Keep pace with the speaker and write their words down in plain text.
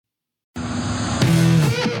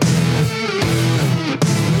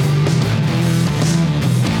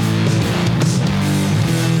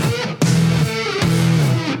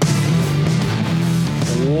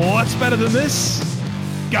doing this,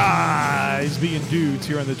 guys being dudes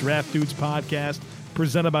here on the Draft Dudes podcast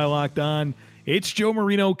presented by Locked On. It's Joe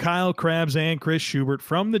Marino, Kyle Krabs, and Chris Schubert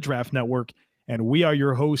from the Draft Network, and we are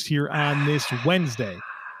your hosts here on this Wednesday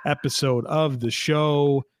episode of the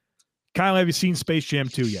show. Kyle, have you seen Space Jam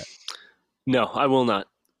 2 yet? No, I will not.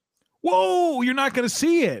 Whoa, you're not going to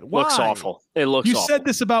see it. Why? Looks awful. It looks awful. You said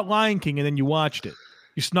this about Lion King, and then you watched it.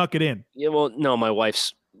 You snuck it in. Yeah, well, no, my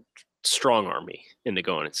wife's strong-armed me into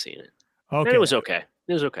going and seeing it. Okay. And it was okay.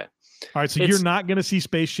 It was okay. All right, so you're not going to see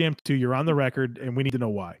Space Jam 2. You're on the record, and we need to know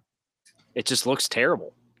why. It just looks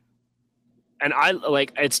terrible. And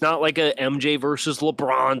it's not like a MJ versus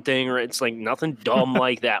LeBron thing, or it's like nothing dumb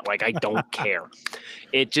like that. Like, I don't care.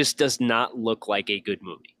 It just does not look like a good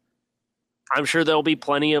movie. I'm sure there'll be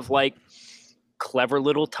plenty of like clever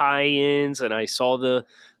little tie-ins, and I saw the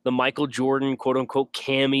Michael Jordan quote unquote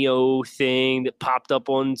cameo thing that popped up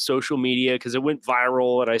on social media because it went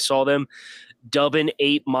viral, and I saw them dubbing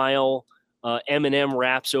 8 Mile Eminem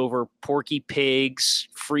raps over Porky Pig's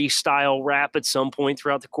freestyle rap at some point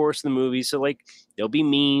throughout the course of the movie. So like there'll be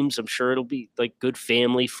memes. I'm sure it'll be like good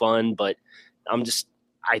family fun, but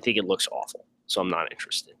I think it looks awful. So I'm not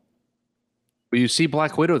interested. Will you see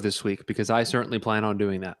Black Widow this week? Because I certainly plan on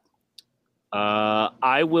doing that.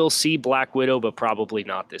 I will see Black Widow, but probably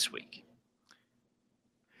not this week.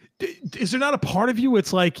 Is there not a part of you?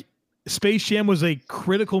 It's like Space Jam was a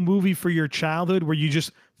critical movie for your childhood where you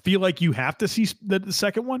just feel like you have to see the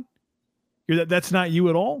second one? That's not you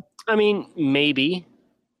at all? I mean, maybe.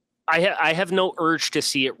 I have no urge to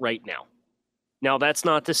see it right now. Now, that's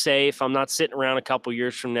not to say if I'm not sitting around a couple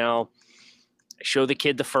years from now, I show the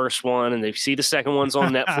kid the first one and they see the second one's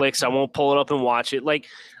on Netflix, I won't pull it up and watch it. Like,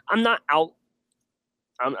 I'm not out.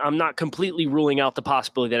 I'm not completely ruling out the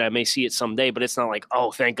possibility that I may see it someday, but it's not like,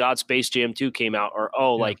 oh, thank God Space Jam 2 came out,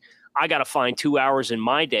 or, like, I got to find 2 hours in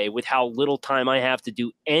my day with how little time I have to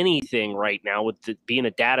do anything right now with being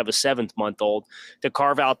a dad of a 7-month-old to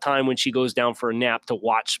carve out time when she goes down for a nap to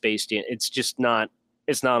watch Space Jam. It's just not,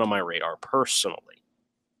 it's not on my radar personally.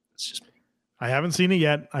 It's just me. I haven't seen it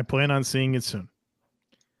yet. I plan on seeing it soon.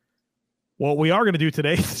 What we are going to do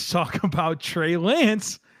today is talk about Trey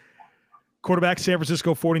Lance, quarterback, San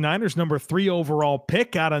Francisco 49ers, number 3 overall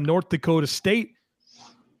pick out of North Dakota State.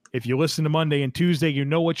 If you listen to Monday and Tuesday, you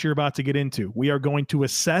know what you're about to get into. We are going to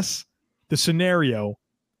assess the scenario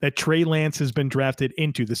that Trey Lance has been drafted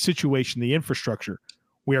into, the situation, the infrastructure.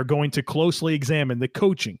 We are going to closely examine the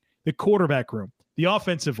coaching, the quarterback room, the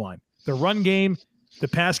offensive line, the run game, the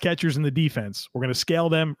pass catchers, and the defense. We're going to scale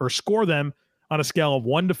them or score them on a scale of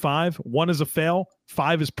 1 to 5. 1 is a fail,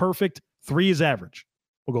 5 is perfect, 3 is average.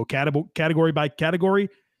 We'll go category by category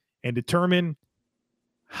and determine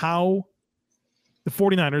how the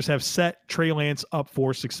 49ers have set Trey Lance up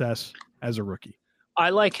for success as a rookie.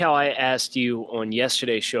 I like how I asked you on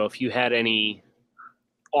yesterday's show if you had any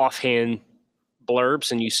offhand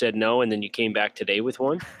blurbs, and you said no, and then you came back today with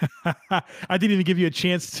one. I didn't even give you a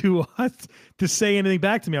chance to say anything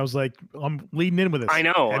back to me. I was like, I'm leading in with this. I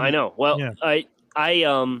know. Well, yeah.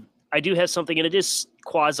 I do have something, and it is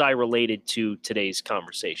quasi-related to today's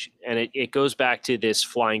conversation, and it goes back to this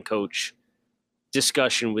flying coach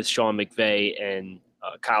discussion with Sean McVay and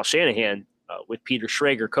Kyle Shanahan with Peter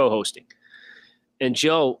Schrager co-hosting. And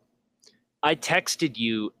Joe, I texted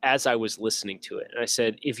you as I was listening to it, and I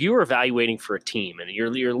said, if you were evaluating for a team and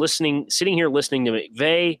you're sitting here listening to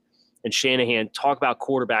McVay and Shanahan talk about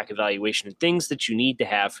quarterback evaluation and things that you need to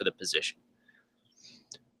have for the position,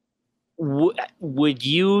 would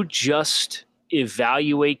you just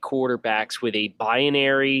evaluate quarterbacks with a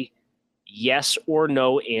binary yes or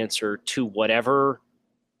no answer to whatever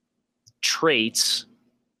traits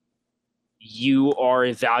you are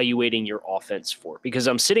evaluating your offense for? Because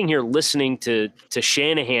I'm sitting here listening to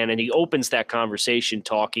Shanahan, and he opens that conversation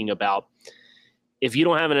talking about if you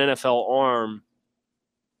don't have an NFL arm,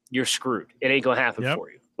 you're screwed. It ain't going to happen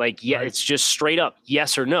for you. Like, right. It's just straight up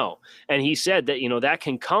yes or no. And he said that, that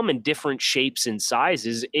can come in different shapes and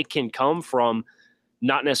sizes. It can come from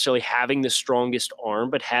not necessarily having the strongest arm,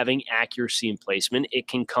 but having accuracy and placement. It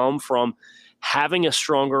can come from having a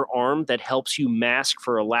stronger arm that helps you mask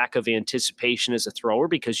for a lack of anticipation as a thrower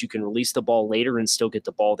because you can release the ball later and still get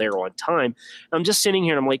the ball there on time. And I'm just sitting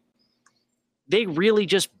here and I'm like, they really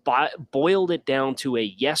just boiled it down to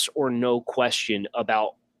a yes or no question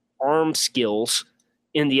about arm skills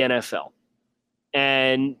in the NFL.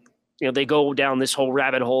 And they go down this whole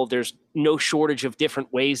rabbit hole. There's no shortage of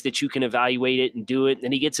different ways that you can evaluate it and do it. And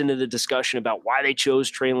then he gets into the discussion about why they chose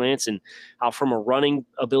Trey Lance and how from a running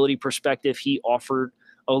ability perspective, he offered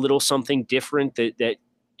a little something different that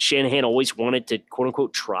Shanahan always wanted to, quote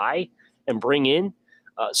unquote, try and bring in.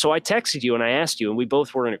 So I texted you and I asked you, and we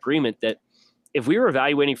both were in agreement that if we were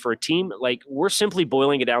evaluating for a team, like we're simply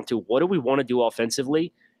boiling it down to what do we want to do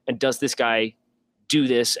offensively, and does this guy do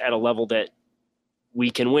this at a level that we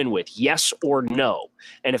can win with, yes or no?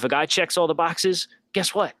 And if a guy checks all the boxes,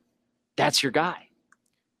 guess what? That's your guy.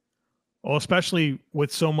 Well, especially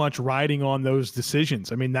with so much riding on those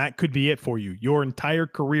decisions. I mean, that could be it for you. Your entire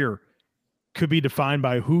career could be defined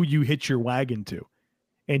by who you hitch your wagon to.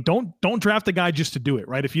 And don't draft a guy just to do it,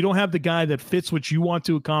 right? If you don't have the guy that fits what you want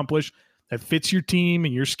to accomplish, that fits your team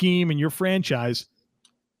and your scheme and your franchise,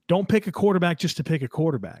 don't pick a quarterback just to pick a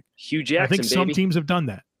quarterback. Hugh Jackson, I think some baby. teams have done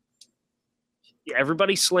that.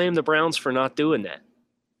 Everybody slammed the Browns for not doing that.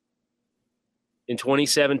 In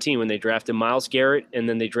 2017, when they drafted Myles Garrett and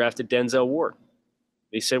then they drafted Denzel Ward,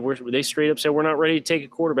 they straight up said, we're not ready to take a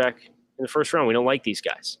quarterback in the first round. We don't like these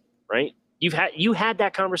guys, right? You had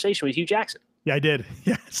that conversation with Hugh Jackson. Yeah, I did.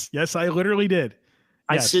 Yes, I literally did.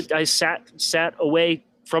 Yes. I sat away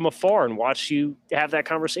from afar and watched you have that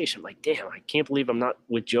conversation. I'm like, damn, I can't believe I'm not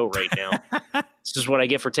with Joe right now. This is what I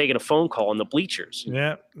get for taking a phone call in the bleachers.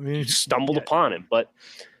 Yeah, stumbled upon him. But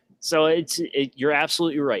so you're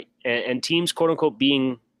absolutely right. And teams, quote unquote,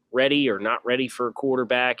 being ready or not ready for a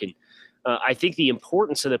quarterback. And I think the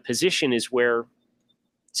importance of the position is where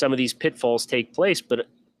some of these pitfalls take place. But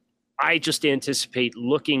I just anticipate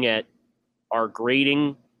looking at our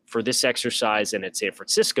grading for this exercise and at San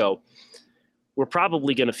Francisco, we're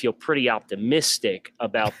probably going to feel pretty optimistic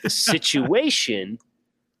about the situation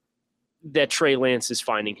that Trey Lance is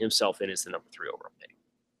finding himself in as the number 3 overall pick.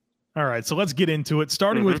 All right, so let's get into it.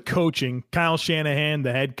 Starting with coaching, Kyle Shanahan,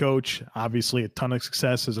 the head coach, obviously a ton of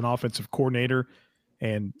success as an offensive coordinator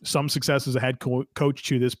and some success as a head coach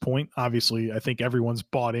to this point. Obviously, I think everyone's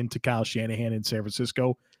bought into Kyle Shanahan in San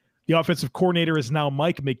Francisco. The offensive coordinator is now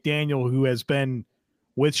Mike McDaniel, who has been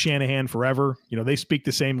with Shanahan forever. You know, they speak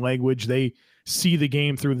the same language. They see the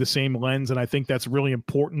game through the same lens, and I think that's really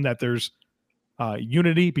important that there's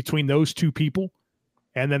unity between those two people.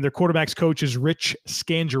 And then their quarterback's coach is Rich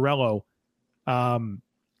Scangarello,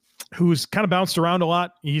 who's kind of bounced around a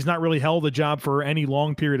lot. He's not really held a job for any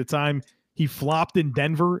long period of time. He flopped in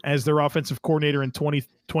Denver as their offensive coordinator in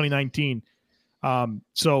 2019.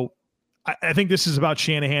 So I think this is about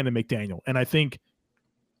Shanahan and McDaniel. And I think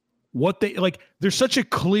what they like, there's such a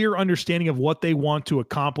clear understanding of what they want to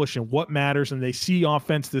accomplish and what matters, and they see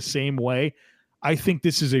offense the same way. I think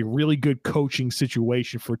this is a really good coaching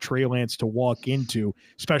situation for Trey Lance to walk into,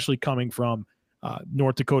 especially coming from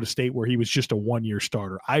North Dakota State, where he was just a one-year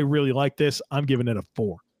starter. I really like this. I'm giving it a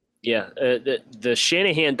 4. Yeah, the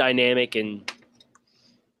Shanahan dynamic and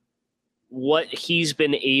what he's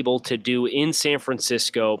been able to do in San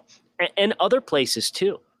Francisco and other places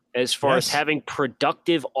too, as far as having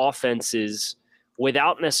productive offenses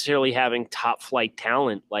without necessarily having top-flight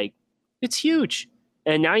talent, like, it's huge.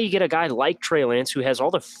 And now you get a guy like Trey Lance who has all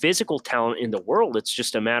the physical talent in the world. It's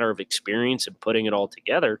just a matter of experience and putting it all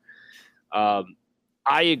together. I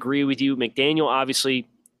agree with you. McDaniel, obviously,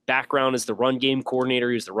 background as the run game coordinator.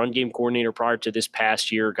 He was the run game coordinator prior to this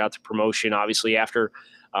past year, got the promotion, obviously, after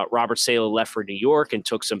Robert Saleh left for New York and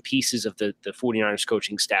took some pieces of the 49ers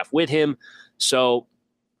coaching staff with him. So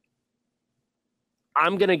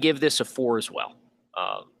I'm going to give this a 4 as well.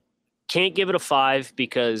 Can't give it a 5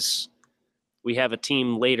 because we have a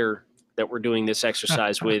team later that we're doing this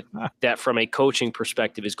exercise with that from a coaching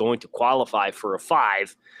perspective is going to qualify for a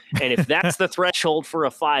 5. And if that's the threshold for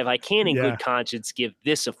a 5, I can in good conscience give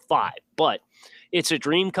this a 5. But it's a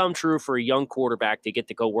dream come true for a young quarterback to get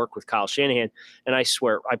to go work with Kyle Shanahan. And I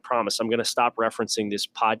swear, I promise, I'm going to stop referencing this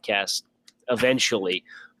podcast eventually.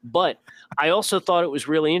 But I also thought it was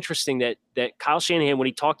really interesting that Kyle Shanahan, when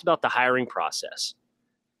he talked about the hiring process,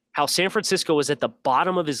 how San Francisco was at the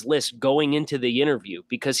bottom of his list going into the interview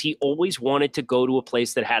because he always wanted to go to a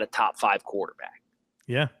place that had a top 5 quarterback.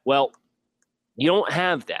 Yeah. Well, you don't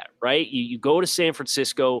have that, right? You go to San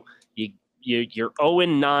Francisco, you're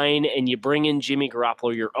 0-9, and you bring in Jimmy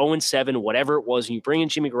Garoppolo. You're 0-7, whatever it was, and you bring in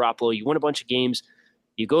Jimmy Garoppolo. You win a bunch of games.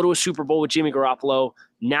 You go to a Super Bowl with Jimmy Garoppolo.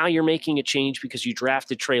 Now you're making a change because you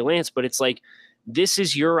drafted Trey Lance, but it's like this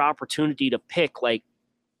is your opportunity to pick, like,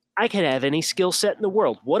 I could have any skill set in the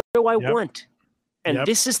world. What do I want? And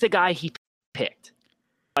this is the guy he picked.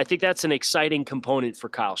 I think that's an exciting component for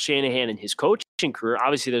Kyle Shanahan and his coaching career.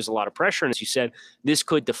 Obviously, there's a lot of pressure. And as you said, this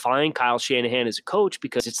could define Kyle Shanahan as a coach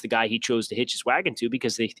because it's the guy he chose to hitch his wagon to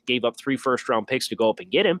because they gave up 3 first-round picks to go up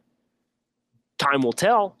and get him. Time will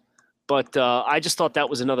tell. But I just thought that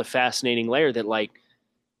was another fascinating layer that, like,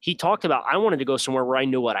 he talked about, I wanted to go somewhere where I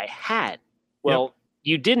knew what I had. Well,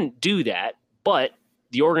 you didn't do that, but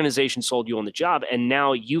the organization sold you on the job, and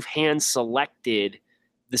now you've hand-selected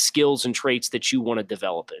the skills and traits that you want to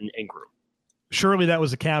develop and grow. Surely that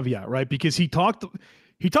was a caveat, right? Because he talked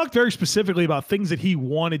very specifically about things that he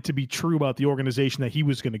wanted to be true about the organization that he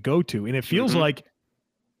was going to go to. And it feels like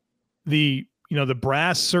the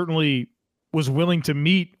brass certainly was willing to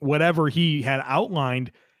meet whatever he had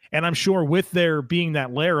outlined. And I'm sure with there being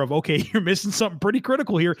that layer of, okay, you're missing something pretty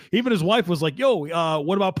critical here. Even his wife was like, yo,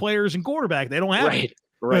 what about players and quarterback? They don't have it.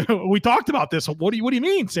 Right. We talked about this. What do you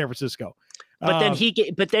mean, San Francisco? But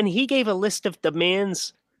then he gave a list of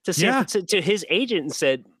demands to to his agent and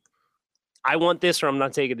said, I want this or I'm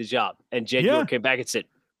not taking the job. And Jaguar came back and said,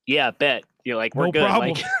 yeah, bet. You're like, we're good.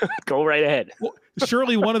 Problem. Like, go right ahead. Well,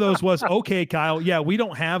 surely one of those was, okay, Kyle, yeah, we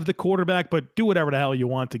don't have the quarterback, but do whatever the hell you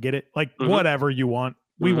want to get it. Like whatever you want.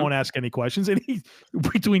 We won't ask any questions. And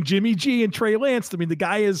between Jimmy G and Trey Lance, I mean, the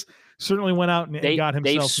guy has certainly went out and got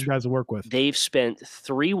himself some guys to work with. They've spent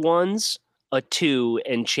 3 1s, a 2,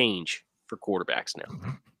 and change for quarterbacks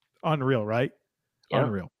now. Unreal, right? Yeah.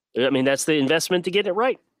 Unreal. I mean, that's the investment to get it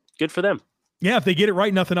right. Good for them. Yeah, if they get it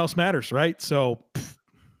right, nothing else matters, right? So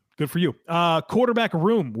good for you. Quarterback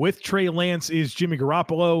room with Trey Lance is Jimmy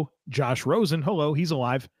Garoppolo, Josh Rosen, hello, he's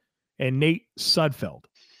alive, and Nate Sudfeld.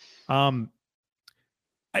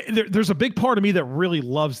 There's a big part of me that really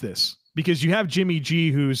loves this because you have Jimmy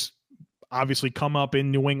G, who's obviously come up in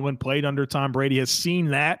New England, played under Tom Brady, has seen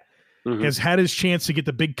that, has had his chance to get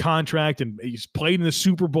the big contract, and he's played in the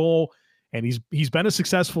Super Bowl, and he's been a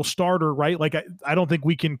successful starter, right? Like I don't think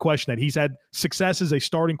we can question that. He's had success as a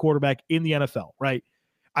starting quarterback in the NFL, right?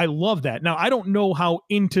 I love that. Now, I don't know how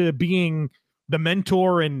into being the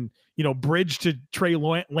mentor and, bridge to Trey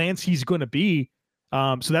Lance he's going to be.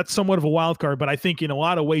 So that's somewhat of a wild card, but I think in a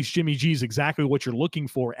lot of ways, Jimmy G is exactly what you're looking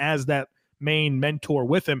for as that main mentor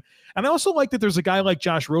with him. And I also like that there's a guy like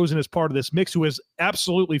Josh Rosen as part of this mix who has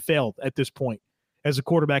absolutely failed at this point as a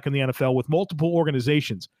quarterback in the NFL with multiple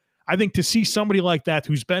organizations. I think to see somebody like that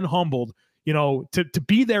who's been humbled, to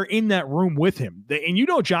be there in that room with him,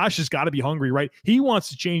 and Josh has got to be hungry, right? He wants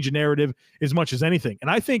to change the narrative as much as anything. And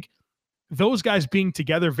I think those guys being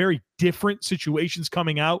together, very different situations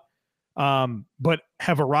coming out, but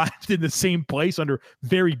have arrived in the same place under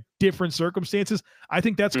very different circumstances. I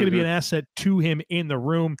think that's going to be an asset to him in the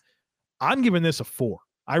room. I'm giving this a 4.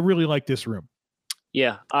 I really like this room.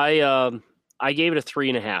 Yeah, I gave it a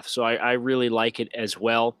 3.5, so I really like it as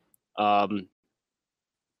well.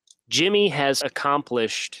 Jimmy has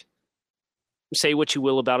accomplished, say what you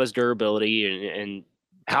will about his durability and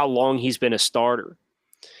how long he's been a starter.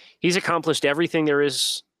 He's accomplished everything there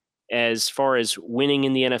is as far as winning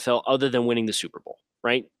in the NFL other than winning the Super Bowl,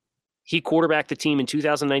 right? He quarterbacked the team in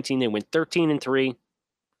 2019. They went 13-3.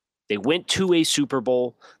 They went to a Super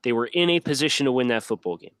Bowl. They were in a position to win that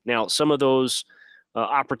football game. Now, some of those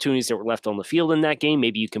opportunities that were left on the field in that game,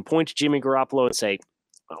 maybe you can point to Jimmy Garoppolo and say,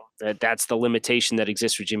 well, that's the limitation that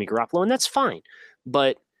exists for Jimmy Garoppolo, and that's fine.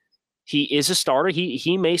 But he is a starter.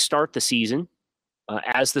 He may start the season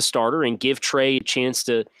as the starter and give Trey a chance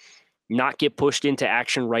to not get pushed into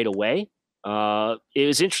action right away. It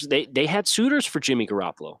was interesting. They had suitors for Jimmy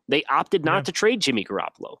Garoppolo. They opted not to trade Jimmy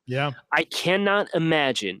Garoppolo. Yeah. I cannot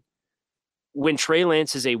imagine when Trey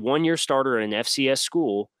Lance is a 1-year starter at an FCS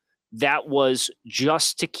school, that was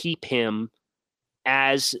just to keep him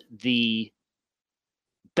as the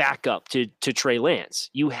backup to Trey Lance.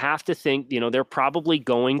 You have to think, they're probably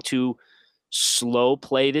going to slow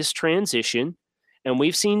play this transition. And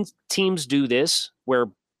we've seen teams do this where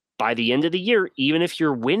by the end of the year, even if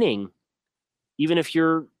you're winning, even if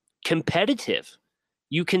you're competitive,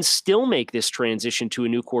 you can still make this transition to a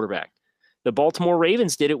new quarterback. The Baltimore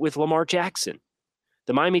Ravens did it with Lamar Jackson.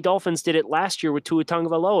 The Miami Dolphins did it last year with Tua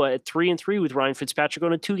Tagovailoa at 3-3 with Ryan Fitzpatrick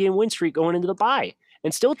on a 2-game win streak going into the bye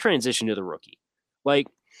and still transition to the rookie.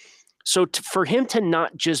 So for him to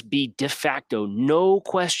not just be de facto, no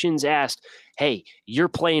questions asked, hey, you're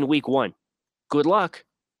playing week 1. Good luck.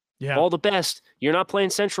 Yeah. All the best. You're not playing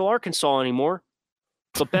Central Arkansas anymore,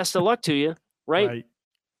 but best of luck to you, right?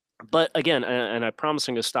 But again, and I promise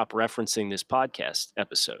I'm going to stop referencing this podcast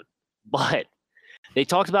episode, but they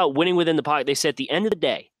talked about winning within the pocket. They said at the end of the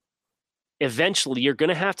day, eventually you're going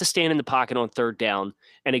to have to stand in the pocket on 3rd down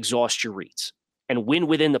and exhaust your reads and win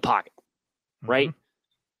within the pocket, right?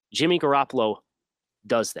 Jimmy Garoppolo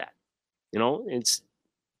does that.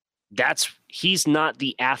 He's not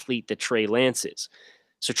the athlete that Trey Lance is.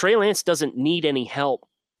 So Trey Lance doesn't need any help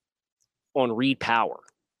on read power.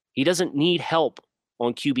 He doesn't need help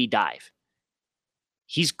on QB dive.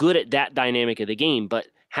 He's good at that dynamic of the game, but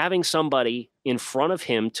having somebody in front of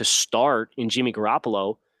him to start in Jimmy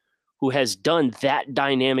Garoppolo who has done that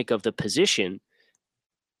dynamic of the position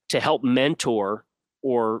to help mentor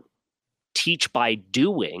or teach by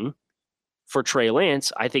doing for Trey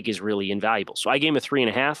Lance, I think is really invaluable. So I gave him a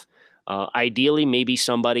 3.5. Ideally, maybe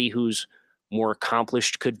somebody who's more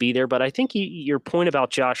accomplished could be there. But I think your point about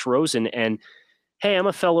Josh Rosen and, hey, I'm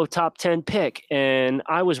a fellow top 10 pick, and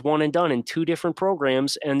I was one and done in 2 different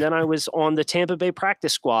programs, and then I was on the Tampa Bay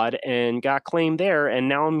practice squad and got claimed there, and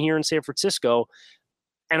now I'm here in San Francisco,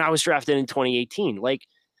 and I was drafted in 2018. Like,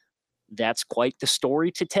 that's quite the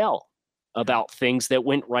story to tell about things that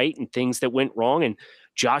went right and things that went wrong. And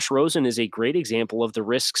Josh Rosen is a great example of the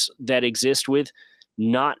risks that exist with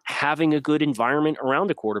not having a good environment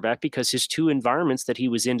around a quarterback, because his 2 environments that he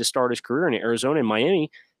was in to start his career in Arizona and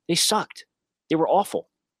Miami, they sucked. They were awful.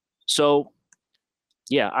 So,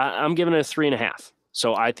 yeah, I'm giving it a 3.5.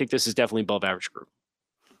 So I think this is definitely above average group.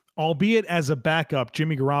 Albeit as a backup,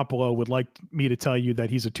 Jimmy Garoppolo would like me to tell you that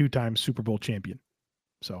he's a 2-time Super Bowl champion.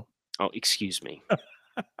 So, oh, excuse me.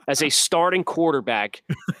 As a starting quarterback,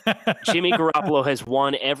 Jimmy Garoppolo has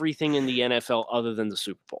won everything in the NFL other than the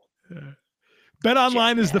Super Bowl.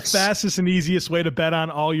 BetOnline is the fastest and easiest way to bet on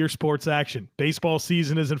all your sports action. Baseball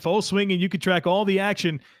season is in full swing, and you can track all the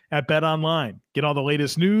action at BetOnline. Get all the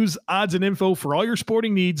latest news, odds, and info for all your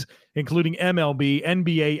sporting needs, including MLB,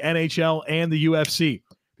 NBA, NHL, and the UFC.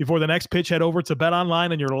 Before the next pitch, head over to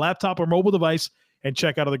BetOnline on your laptop or mobile device and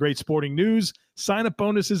check out all the great sporting news, sign-up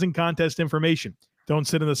bonuses, and contest information. Don't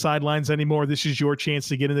sit on the sidelines anymore. This is your chance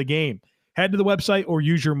to get in the game. Head to the website or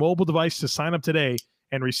use your mobile device to sign up today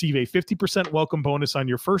and receive a 50% welcome bonus on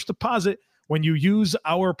your first deposit when you use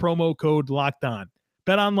our promo code LOCKEDON.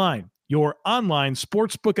 BetOnline, your online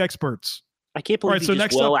sportsbook experts. I can't believe you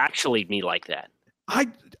just actually me like that.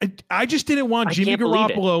 I just didn't want Jimmy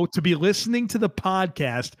Garoppolo to be listening to the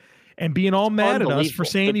podcast and being all mad at us for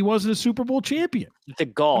saying he wasn't a Super Bowl champion. The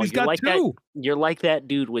gall. You're like that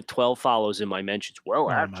dude with 12 follows in my mentions. Well,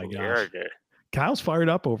 my gosh. Kyle's fired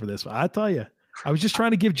up over this. I tell you, I was just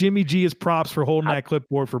trying to give Jimmy G his props for holding that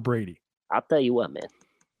clipboard for Brady. I'll tell you what, man.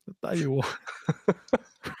 I'll tell you what.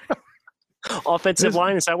 Offensive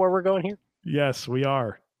line, is that where we're going here? Yes, we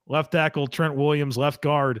are. Left tackle, Trent Williams. Left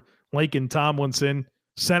guard, Laken Tomlinson.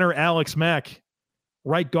 Center, Alex Mack.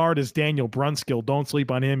 Right guard is Daniel Brunskill. Don't sleep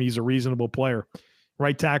on him. He's a reasonable player.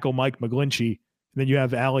 Right tackle, Mike McGlinchey. And then you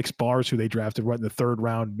have Alex Bars, who they drafted right in the 3rd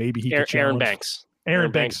round. Maybe he could challenge. Aaron Banks.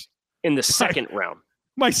 Aaron Banks. In the 2nd round.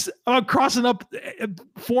 I'm crossing up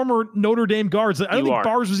former Notre Dame guards. I don't think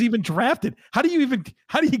Bars was even drafted. How do you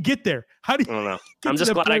get there? I don't know. I'm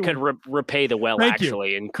just glad I could repay the well,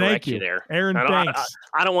 actually, and correct you there. Aaron Banks.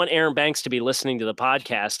 I don't want Aaron Banks to be listening to the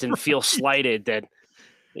podcast and feel slighted that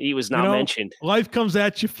he was not mentioned. Life comes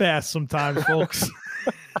at you fast sometimes, folks.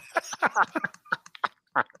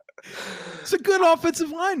 It's a good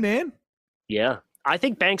offensive line, man. Yeah. I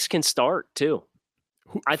think Banks can start, too.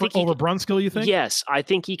 I think over Brunskill, you think? Yes, I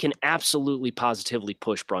think he can absolutely positively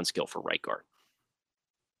push Brunskill for right guard.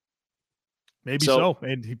 Maybe so.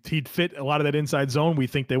 And he'd fit a lot of that inside zone we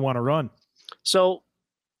think they want to run. So,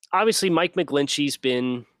 obviously, Mike McGlinchey's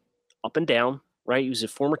been up and down, right? He was a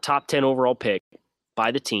former top 10 overall pick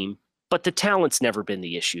by the team, but the talent's never been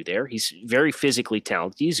the issue there. He's very physically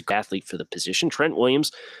talented. He's a good athlete for the position. Trent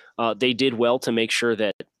Williams, they did well to make sure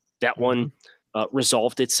that one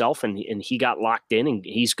resolved itself, and he got locked in, and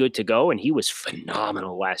he's good to go, and he was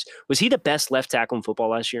phenomenal last. Was he the best left tackle in football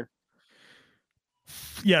last year?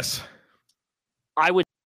 Yes. I would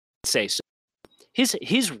say so.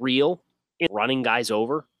 His reel in running guys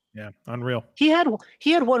over. Yeah, unreal. He had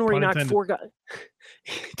one where he knocked 4 guys.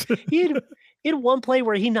 he had one play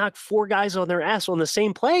where he knocked 4 guys on their ass on the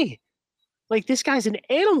same play. Like, this guy's an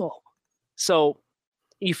animal. So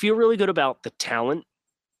you feel really good about the talent.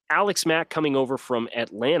 Alex Mack coming over from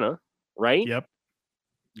Atlanta, right? Yep.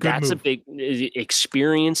 That's a big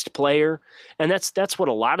experienced player. And that's what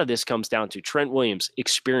a lot of this comes down to. Trent Williams,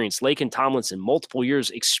 experience. Laken Tomlinson, multiple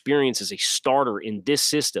years experience as a starter in this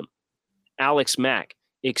system. Alex Mack,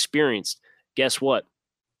 experienced. Guess what?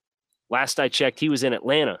 Last I checked, he was in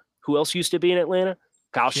Atlanta. Who else used to be in Atlanta?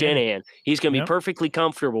 Kyle Shanahan. He's going to be perfectly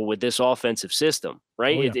comfortable with this offensive system,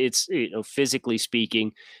 right? Oh, yeah. It's physically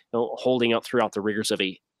speaking, holding up throughout the rigors of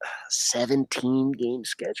a 17-game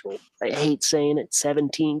schedule. I hate saying it,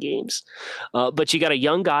 17 games. But you got a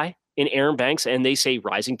young guy in Aaron Banks, and they say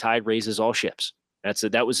rising tide raises all ships.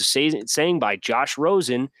 That was a saying by Josh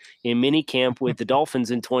Rosen in minicamp with the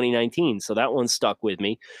Dolphins in 2019. So that one stuck with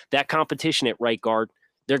me. That competition at right guard,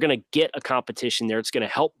 they're going to get a competition there. It's going to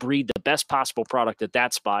help breed the best possible product at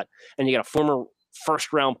that spot. And you got a former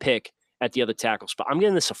first-round pick at the other tackle spot. I'm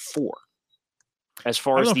giving this a 4 as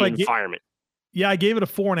far as the environment. I gave it a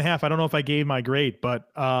 4.5. I don't know if I gave my grade, but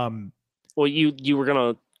well, you were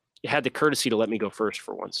gonna had the courtesy to let me go first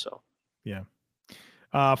for once. So Yeah.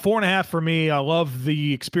 4.5 for me. I love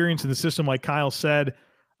the experience in the system, like Kyle said.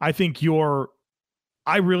 I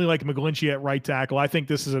really like McGlinchey at right tackle. I think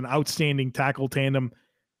this is an outstanding tackle tandem.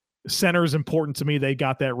 Center is important to me. They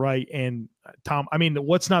got that right. And Tom, I mean,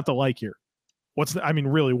 what's not to like here?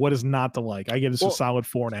 Really, what is not to like? I give this a solid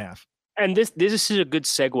 4.5. And this is a good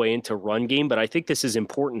segue into run game, but I think this is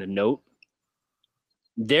important to note.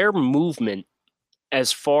 Their movement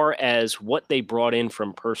as far as what they brought in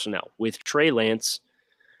from personnel with Trey Lance,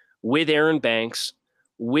 with Aaron Banks,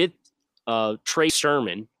 with Trey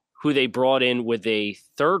Sermon, who they brought in with a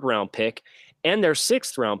 3rd-round pick, and their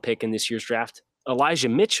 6th-round pick in this year's draft, Elijah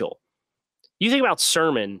Mitchell. You think about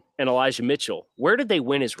Sermon and Elijah Mitchell. Where did they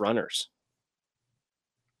win as runners?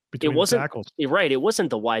 Between it wasn't tackles. Right. It wasn't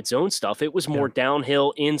the wide zone stuff. It was more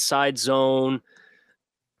downhill, inside zone.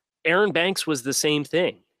 Aaron Banks was the same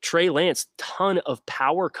thing. Trey Lance, ton of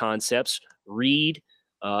power concepts. Reed,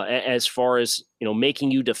 as far as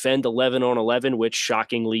making you defend 11 on 11, which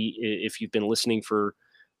shockingly, if you've been listening for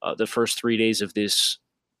the first 3 days of this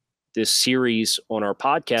series on our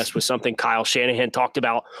podcast, was something Kyle Shanahan talked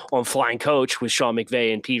about on Flying Coach with Sean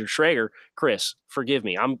McVay and Peter Schrager. Chris, forgive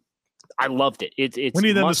me. I loved it. It's we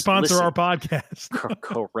need them to sponsor our podcast.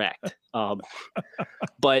 Correct.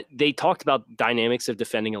 But they talked about dynamics of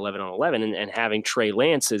defending 11 on 11 and having Trey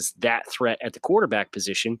Lance as that threat at the quarterback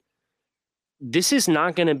position. This is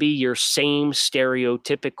not going to be your same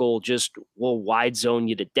stereotypical just wide zone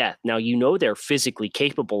you to death. Now, they're physically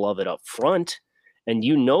capable of it up front, and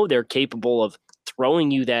they're capable of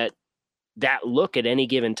throwing you that look at any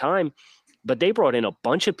given time. But they brought in a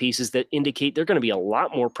bunch of pieces that indicate they're going to be a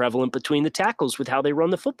lot more prevalent between the tackles with how they run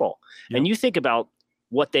the football. Yep. And you think about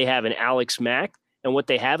what they have in Alex Mack and what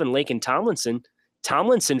they have in Laken Tomlinson.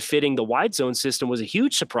 Tomlinson fitting the wide zone system was a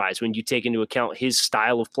huge surprise when you take into account his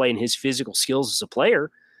style of play and his physical skills as a player.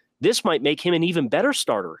 This might make him an even better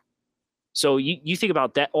starter. So you think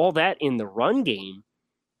about that, all that in the run game,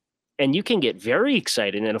 and you can get very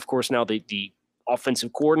excited. And of course, now the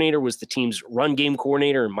offensive coordinator was the team's run game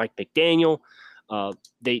coordinator, and Mike McDaniel.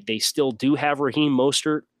 They still do have Raheem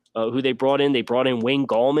Mostert, who they brought in. They brought in Wayne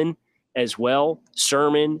Gallman as well,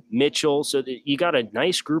 Sermon, Mitchell. So you got a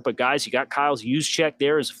nice group of guys. You got Kyle Juszczyk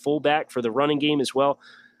there as a fullback for the running game as well.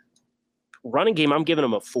 Running game, I'm giving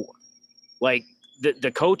them a 4. Like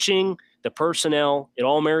the coaching, the personnel, it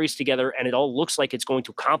all marries together, and it all looks like it's going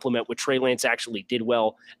to complement what Trey Lance actually did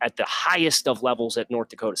well at the highest of levels at North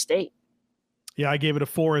Dakota State. Yeah, I gave it a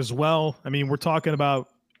 4 as well. I mean, we're talking about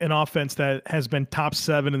an offense that has been top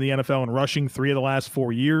 7 in the NFL in rushing 3 of the last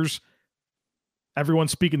 4 years.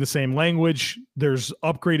 Everyone's speaking the same language. There's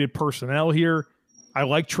upgraded personnel here. I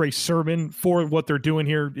like Trey Sermon for what they're doing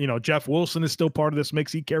here. Jeff Wilson is still part of this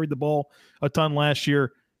mix. He carried the ball a ton last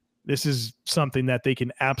year. This is something that they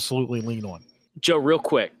can absolutely lean on. Joe, real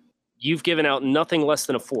quick, you've given out nothing less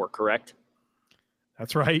than a 4, correct?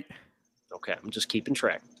 That's right. Okay, I'm just keeping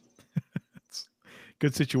track.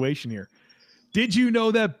 Good situation here. Did you know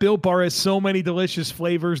that Built Bar has so many delicious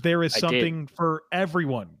flavors? There is something for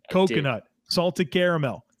everyone. Coconut, salted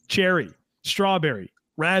caramel, cherry, strawberry,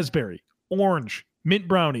 raspberry, orange, mint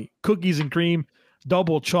brownie, cookies and cream,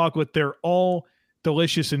 double chocolate. They're all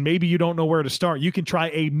delicious, and maybe you don't know where to start. You can try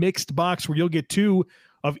a mixed box where you'll get 2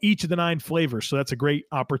 of each of the 9 flavors. So that's a great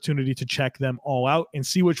opportunity to check them all out and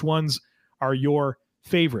see which ones are your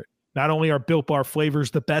favorite. Not only are Built Bar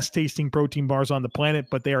flavors the best tasting protein bars on the planet,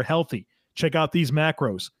 but they are healthy. Check out these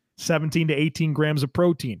macros: 17 to 18 grams of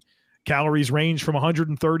protein. Calories range from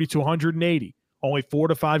 130 to 180. Only 4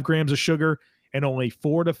 to 5 grams of sugar and only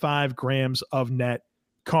 4 to 5 grams of net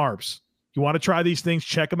carbs. You want to try these things?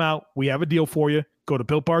 Check them out. We have a deal for you. Go to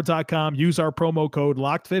BuiltBar.com. Use our promo code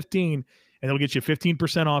LOCKED15, and it'll get you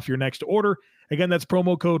 15% off your next order. Again, that's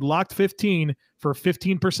promo code LOCKED15 for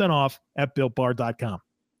 15% off at BuiltBar.com.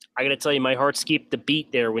 I got to tell you, my heart skipped the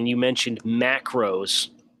beat there when you mentioned macros.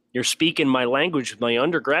 You're speaking my language with my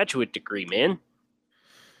undergraduate degree, man.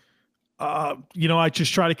 I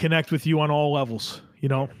just try to connect with you on all levels.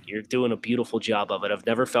 You're doing a beautiful job of it. I've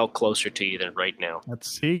never felt closer to you than right now.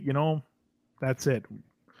 That's it.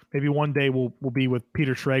 Maybe one day we'll be with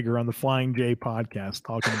Peter Schrager on the Flying J podcast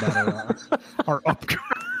talking about our upgrade.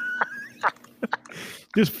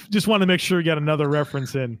 Just want to make sure you got another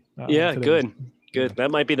reference in. Yeah, good.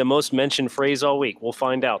 That might be the most mentioned phrase all week. We'll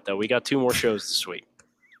find out, though. We got 2 more shows this week.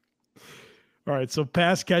 All right, so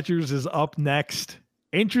pass catchers is up next.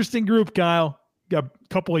 Interesting group, Kyle. Got a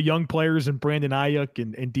couple of young players in Brandon Ayuk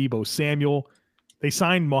and Deebo Samuel. They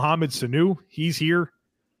signed Mohamed Sanu. He's here.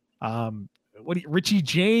 Richie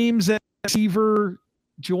James at receiver.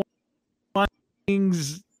 Joe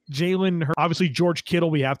Jalen, obviously George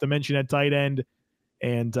Kittle, we have to mention at tight end.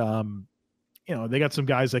 And, they got some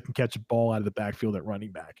guys that can catch a ball out of the backfield at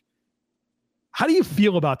running back. How do you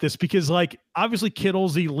feel about this? Because, obviously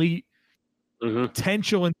Kittle's elite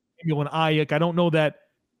potential and Ayuk. I don't know that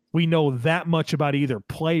we know that much about either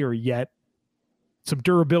player yet. Some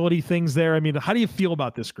durability things there. I mean, how do you feel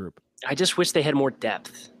about this group? I just wish they had more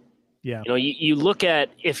depth. Yeah. You look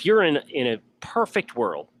at, if you're in a perfect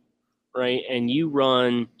world, right, and you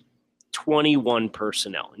run 21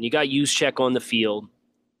 personnel, and you got Juszczyk on the field,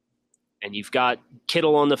 and you've got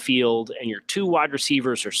Kittle on the field, and your two wide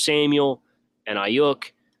receivers are Samuel and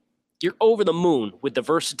Ayuk, you're over the moon with the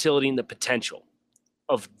versatility and the potential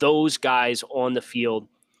of those guys on the field.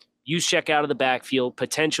 Juszczyk out of the backfield,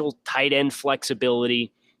 potential tight end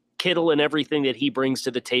flexibility, Kittle and everything that he brings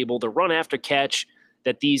to the table, the run after catch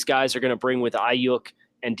that these guys are going to bring with Ayuk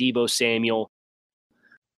and Deebo Samuel.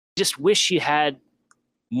 Just wish you had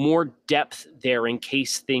more depth there in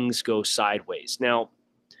case things go sideways. Now,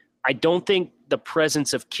 I don't think the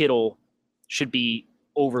presence of Kittle should be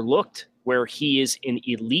overlooked, where he is an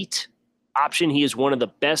elite option. He is one of the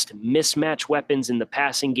best mismatch weapons in the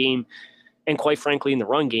passing game and, quite frankly, in the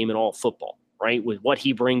run game in all football, right, with what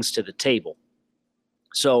he brings to the table.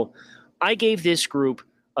 So I gave this group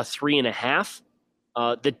a 3.5.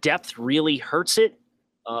 The depth really hurts it,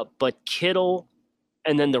 but Kittle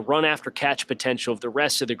and then the run after catch potential of the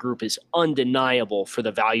rest of the group is undeniable for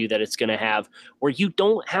the value that it's going to have, where you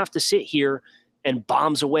don't have to sit here and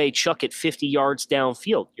bombs away, chuck it 50 yards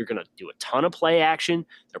downfield. You're going to do a ton of play action.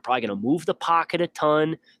 They're probably going to move the pocket a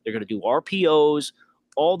ton. They're going to do RPOs,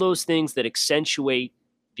 all those things that accentuate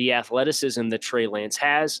the athleticism that Trey Lance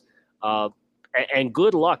has. And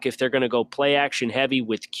good luck if they're going to go play action heavy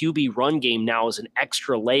with QB run game now as an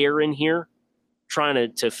extra layer in here,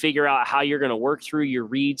 trying to figure out how you're going to work through your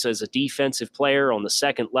reads as a defensive player on the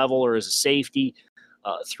second level or as a safety.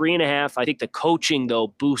 3.5. I think the coaching, though,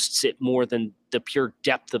 boosts it more than the pure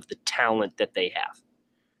depth of the talent that they have.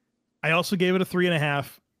 I also gave it a 3.5.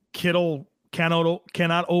 Kittle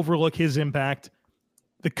cannot overlook his impact.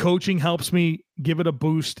 The coaching helps me give it a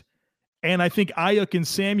boost. And I think Ayuk and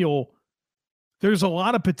Samuel, there's a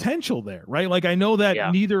lot of potential there, right? I know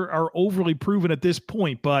that neither are overly proven at this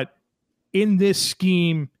point, but in this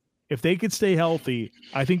scheme, if they could stay healthy,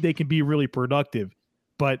 I think they can be really productive.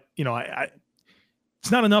 But, it's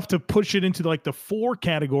not enough to push it into the 4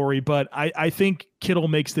 category, but I think Kittle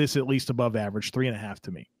makes this at least above average, 3.5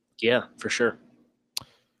 to me. Yeah, for sure.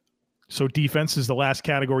 So defense is the last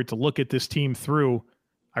category to look at this team through.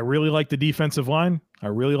 I really like the defensive line. I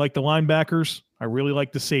really like the linebackers. I really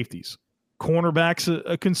like the safeties. Cornerback's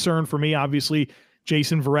a concern for me. Obviously,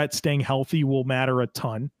 Jason Verrett staying healthy will matter a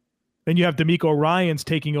ton. Then you have DeMeco Ryans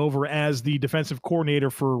taking over as the defensive coordinator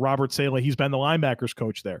for Robert Saleh. He's been the linebackers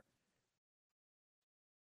coach there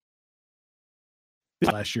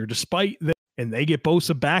last year, despite that. And they get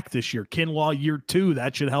Bosa back this year. Kinlaw year 2.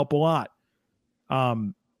 That should help a lot.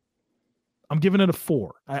 I'm giving it a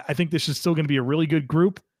 4. I think this is still going to be a really good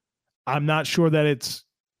group. I'm not sure that it's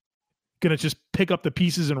going to just pick up the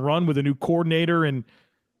pieces and run with a new coordinator and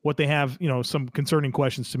what they have, some concerning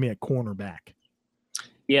questions to me at cornerback.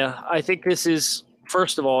 Yeah, I think this is,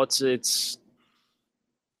 first of all, it's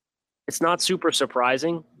not super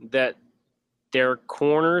surprising that their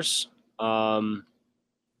corners aren't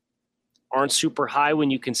super high when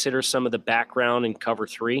you consider some of the background in cover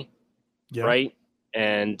 3, right?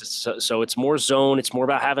 And so it's more zone. It's more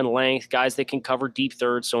about having length, guys that can cover deep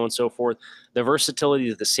thirds, so on and so forth. The versatility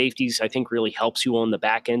of the safeties, I think, really helps you on the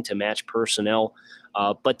back end to match personnel.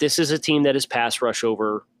 But this is a team that is pass rush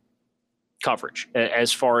over coverage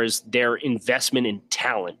as far as their investment in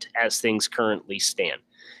talent as things currently stand.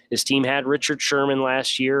 This team had Richard Sherman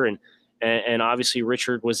last year, and obviously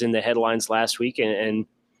Richard was in the headlines last week, and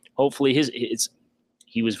hopefully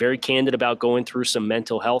he was very candid about going through some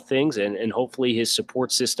mental health things, and hopefully his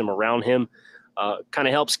support system around him kind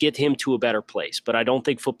of helps get him to a better place. But I don't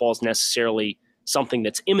think football is necessarily something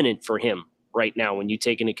that's imminent for him right now when you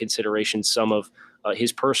take into consideration some of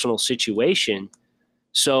his personal situation.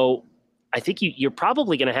 So I think you're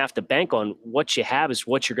probably going to have to bank on what you have is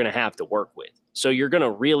what you're going to have to work with. So you're going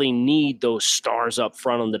to really need those stars up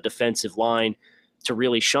front on the defensive line to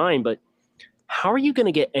really shine. But how are you going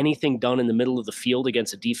to get anything done in the middle of the field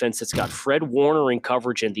against a defense that's got Fred Warner in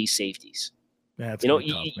coverage and these safeties? That's tough,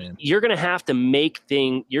 man. You're going to have to make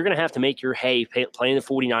your hay playing the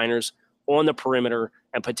 49ers on the perimeter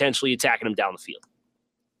and potentially attacking them down the field.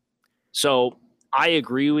 So I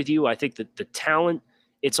agree with you. I think that the talent,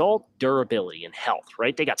 it's all durability and health,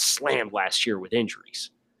 right? They got slammed last year with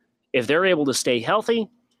injuries. If they're able to stay healthy,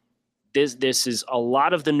 This is a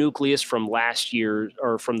lot of the nucleus from last year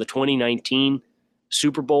or from the 2019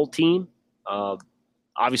 Super Bowl team.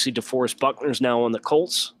 Obviously, DeForest Buckner's now on the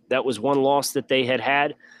Colts. That was one loss that they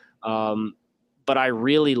had. But I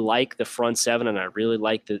really like the front seven, and I really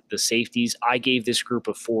like the safeties. I gave this group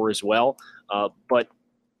a 4 as well. But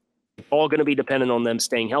all going to be dependent on them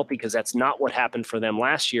staying healthy, because that's not what happened for them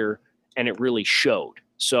last year, and it really showed.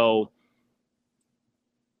 So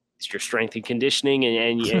is your strength and conditioning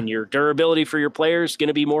and your durability for your players going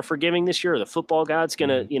to be more forgiving this year? The football god's going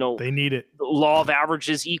to, they need it. The law of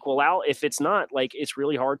averages equal out. If it's not, like, it's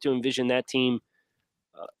really hard to envision that team,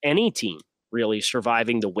 any team, really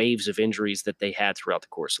surviving the waves of injuries that they had throughout the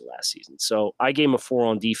course of last season. So I gave him a 4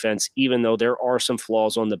 on defense, even though there are some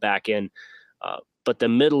flaws on the back end. But the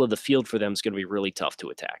middle of the field for them is going to be really tough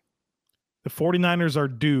to attack. The 49ers are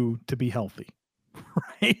due to be healthy,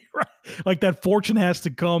 right? Like, that fortune has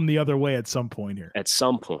to come the other way at some point here. At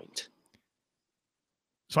some point.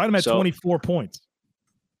 So I had him at 24 points.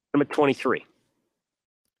 I'm at 23.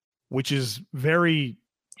 Which is very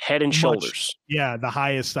head and shoulders. Yeah, the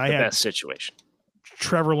highest. I had. The best situation.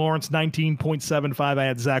 Trevor Lawrence, 19.75. I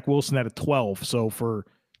had Zach Wilson at a 12. So for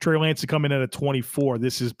Trey Lance to come in at a 24,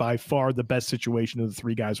 this is by far the best situation of the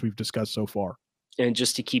 3 guys we've discussed so far. And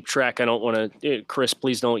just to keep track, I don't want to, Chris,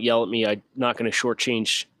 please don't yell at me. I'm not going to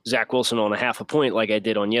shortchange Zach Wilson on a half a point like I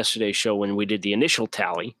did on yesterday's show when we did the initial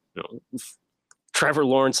tally. Trevor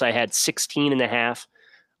Lawrence, I had 16.5.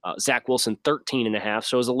 Zach Wilson, 13.5.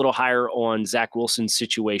 So it was a little higher on Zach Wilson's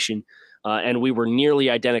situation. And we were nearly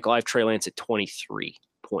identical. I have Trey Lance at 23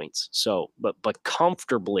 points. So, but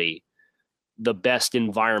comfortably the best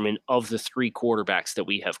environment of the 3 quarterbacks that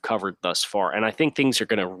we have covered thus far. And I think things are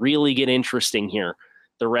going to really get interesting here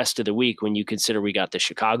the rest of the week when you consider we got the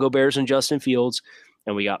Chicago Bears and Justin Fields,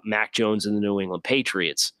 and we got Mac Jones and the New England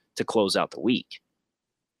Patriots to close out the week.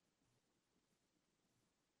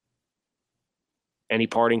 Any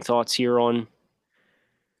parting thoughts here on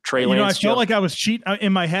Trey Lance? I felt like I was cheating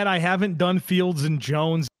in my head. I haven't done Fields and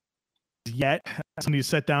Jones yet. I need to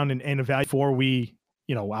sit down and evaluate before we,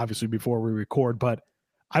 obviously before we record, but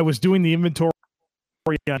I was doing the inventory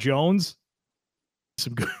on Jones.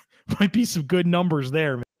 Might be some good numbers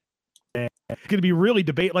there, man. It's going to be really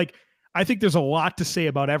debate. Like, I think there's a lot to say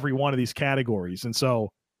about every one of these categories. And so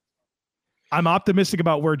I'm optimistic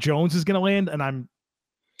about where Jones is going to land, and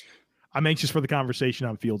I'm anxious for the conversation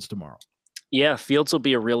on Fields tomorrow. Yeah, Fields will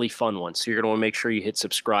be a really fun one. So you're going to want to make sure you hit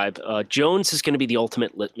subscribe. Jones is going to be the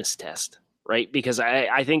ultimate litmus test, right? Because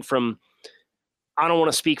I think I don't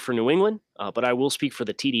want to speak for New England, but I will speak for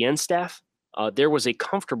the TDN staff. There was a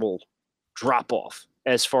comfortable drop-off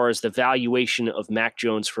as far as the valuation of Mac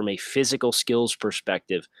Jones from a physical skills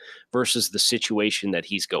perspective versus the situation that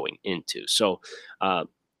he's going into. So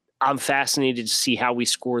I'm fascinated to see how we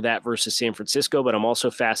score that versus San Francisco, but I'm also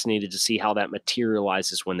fascinated to see how that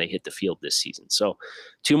materializes when they hit the field this season. So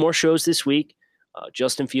 2 more shows this week.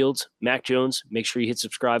 Justin Fields, Mac Jones. Make sure you hit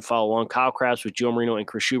subscribe, follow along. Kyle Krabs with Joe Marino and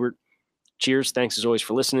Chris Schubert. Cheers. Thanks as always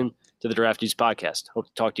for listening to the Draft Dudes podcast. Hope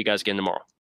to talk to you guys again tomorrow.